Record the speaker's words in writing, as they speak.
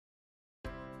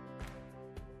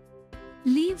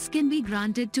Leaves can be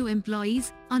granted to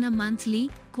employees on a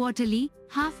monthly, quarterly,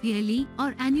 half-yearly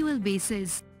or annual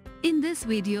basis. In this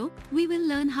video, we will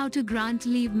learn how to grant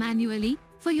leave manually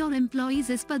for your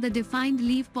employees as per the defined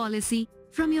leave policy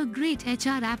from your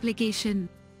greytHR application.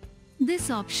 This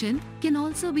option can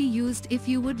also be used if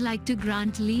you would like to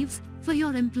grant leaves for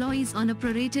your employees on a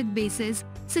prorated basis,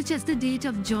 such as the date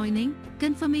of joining,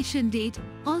 confirmation date,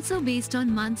 also based on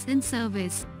months in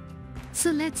service.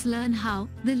 So let's learn how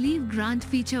the leave grant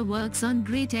feature works on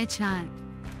greytHR.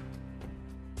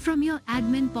 From your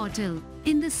admin portal,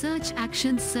 in the search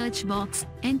actions search box,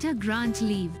 enter grant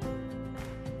leave.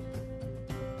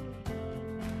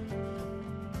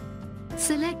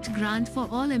 Select grant for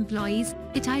all employees.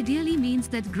 It ideally means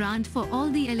that grant for all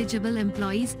the eligible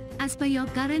employees as per your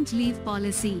current leave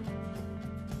policy.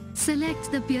 Select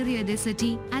the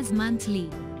periodicity as monthly.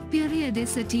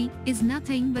 Periodicity is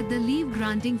nothing but the leave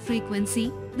granting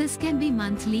frequency. This can be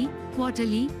monthly,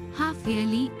 quarterly,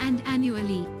 half-yearly and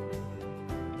annually.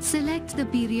 Select the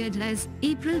period as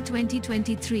April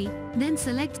 2023, then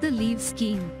select the leave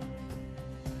scheme.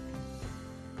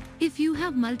 If you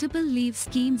have multiple leave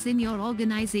schemes in your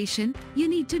organization, you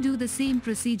need to do the same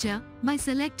procedure by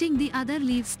selecting the other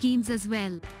leave schemes as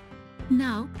well.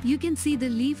 Now, you can see the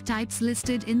leave types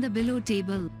listed in the below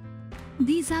table.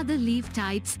 These are the leave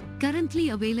types currently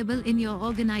available in your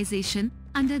organization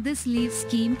under this leave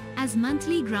scheme as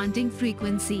monthly granting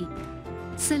frequency.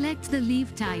 Select the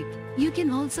leave type. You can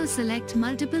also select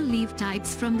multiple leave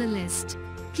types from the list.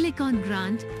 Click on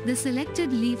Grant. The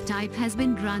selected leave type has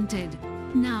been granted.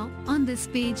 Now, on this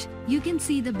page, you can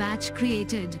see the batch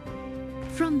created.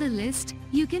 From the list,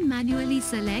 you can manually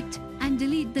select and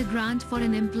delete the grant for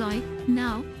an employee.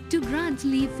 Now, to grant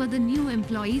leave for the new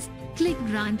employees, click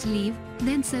Grant Leave,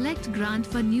 then select Grant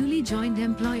for newly joined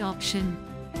employee option.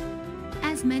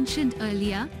 As mentioned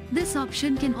earlier, this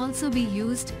option can also be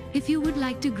used if you would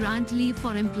like to grant leave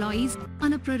for employees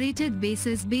on a prorated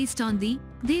basis based on the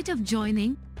date of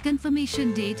joining,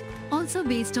 confirmation date, also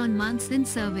based on months in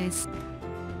service.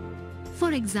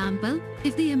 For example,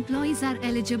 if the employees are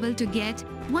eligible to get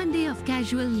 1 day of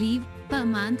casual leave per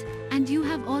month and you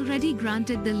have already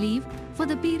granted the leave for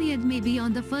the period maybe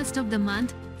on the 1st of the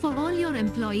month for all your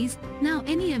employees, now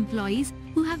any employees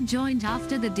who have joined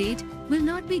after the date will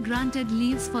not be granted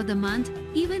leaves for the month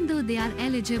even though they are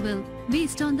eligible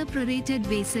based on the prorated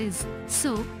basis.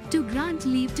 So, to grant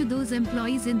leave to those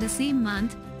employees in the same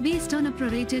month based on a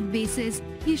prorated basis,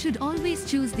 you should always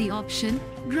choose the option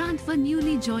Grant for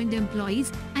newly joined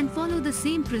employees and follow the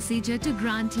same procedure to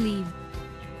grant leave.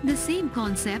 The same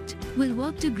concept will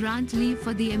work to grant leave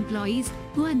for the employees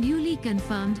who are newly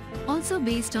confirmed, also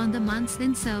based on the months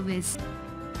in service.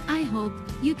 I hope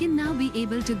you can now be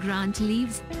able to grant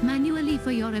leaves manually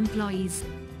for your employees.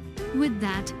 With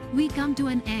that, we come to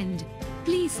an end.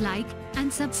 Please like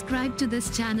and subscribe to this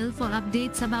channel for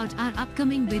updates about our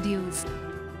upcoming videos.